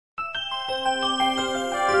I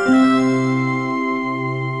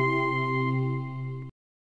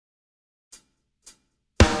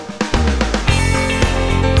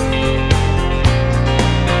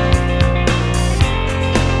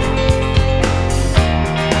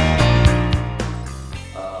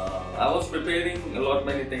was preparing a lot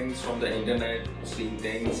many things from the internet, seeing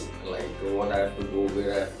things like what I have to go,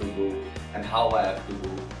 where I have to go, and how I have to go.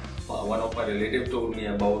 One of my relatives told me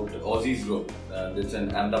about Aussizz Group, that's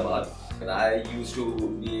in Ahmedabad. And I used to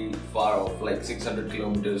be far off, like 600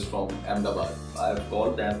 kilometers from Ahmedabad. I have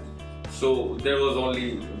called them. So there was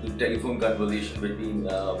only the telephone conversation between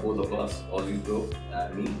both of us, Aussizz Group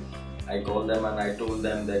and me. I called them and I told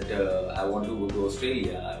them that I want to go to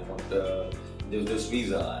Australia. I want this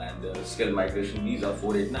visa and skilled migration visa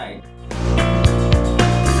 489.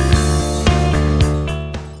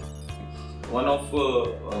 One of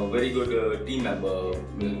a very good team member,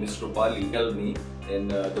 Mr. Pali, helped me in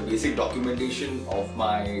the basic documentation of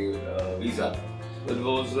my visa. It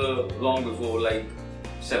was long before, like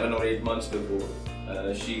 7 or 8 months before,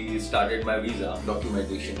 she started my visa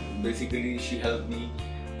documentation. Basically, she helped me.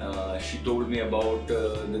 She told me about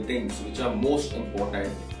the things which are most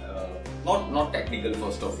important. Not technical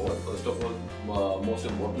first of all, most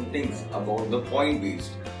important things about the point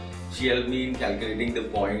based. She helped me in calculating the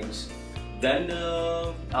points. Then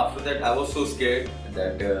after that I was so scared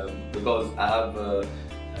that because I have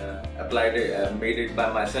applied it, made it by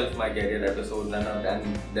myself, my career episodes, and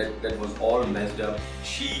that was all messed up.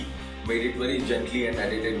 She made it very gently and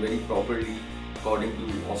edited very properly according to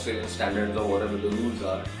Australian standards or whatever the rules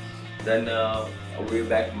are. Then way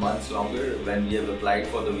back months longer, when we have applied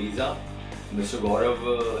for the visa, Mr. Gaurav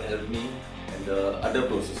helped me in the other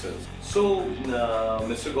processes. So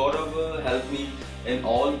Mr. Gaurav helped me in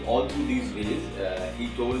all through these ways. He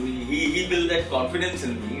told me, he built that confidence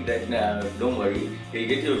in me that don't worry, you'll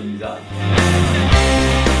get your visa.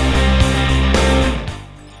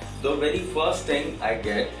 The very first thing I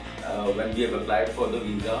get when we have applied for the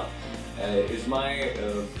visa is my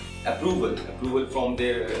approval from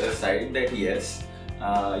their side that yes,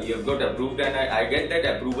 you have got approved, and I get that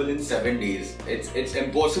approval in 7 days. It's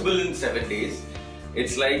impossible in 7 days.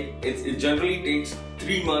 It's like it generally takes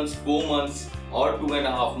 3 months, 4 months, or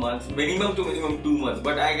 2.5 months, minimum to minimum 2 months.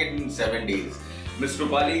 But I get in 7 days. Mr.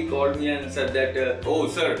 Pali called me and said that, oh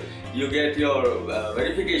sir, you get your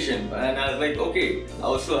verification, and I was like, okay. I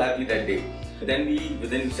was so happy that day. Then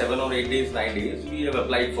within 7 or 8 days, 9 days, we have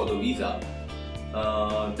applied for the visa.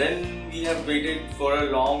 Then we have waited for a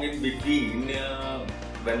long in between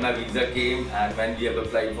when my visa came and when we have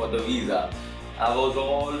applied for the visa. I was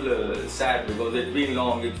all sad because it's been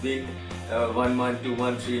long, it's been 1 month, 2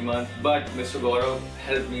 months, 3 months, but Mr. Gaurav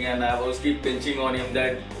helped me and I was keep pinching on him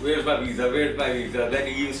that where's my visa, where's my visa. Then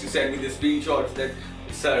he used to send me the screenshots that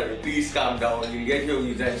sir, please calm down, you'll get your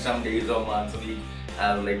visa in some days or months, a week.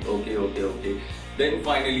 I was like okay. Then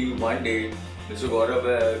finally one day Mr. Gaurav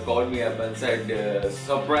called me up and said,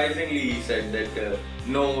 surprisingly he said that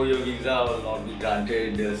no, your visa will not be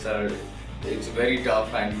granted, sir. It's very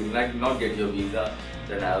tough and you will not get your visa.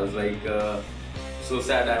 Then I was like so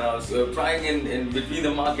sad, and I was trying in between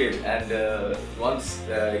the market, and once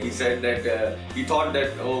he said that he thought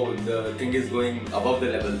that oh, the thing is going above the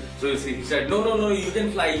level. So he said no, you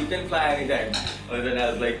can fly anytime. And then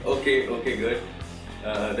I was like okay, good.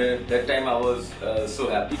 Then that time I was so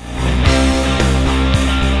happy.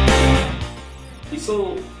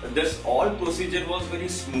 So this all procedure was very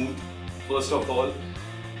smooth. First of all,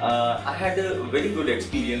 I had a very good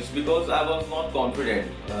experience because I was not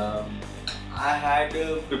confident. I had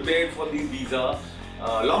prepared for the visa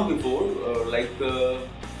long before,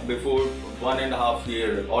 before 1.5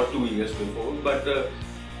 years or 2 years before, but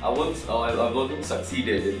I wasn't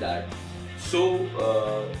succeeded in that. So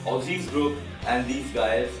Aussizz Group and these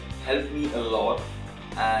guys helped me a lot,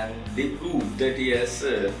 and they proved that yes,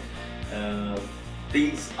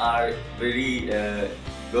 things are very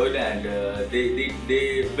good, and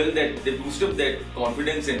they boost up that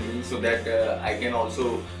confidence in me so that I can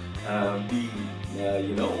also be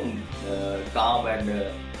calm and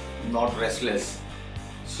not restless.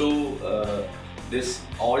 So this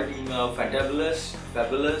all team are fabulous,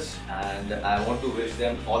 and I want to wish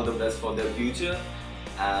them all the best for their future.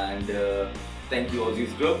 And thank you,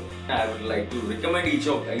 Aussizz Group. I would like to recommend each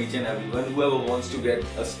and everyone, whoever wants to get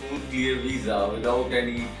a smooth, clear visa without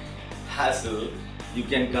any hassle, you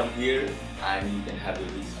can come here and you can have your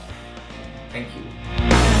visa. Thank you.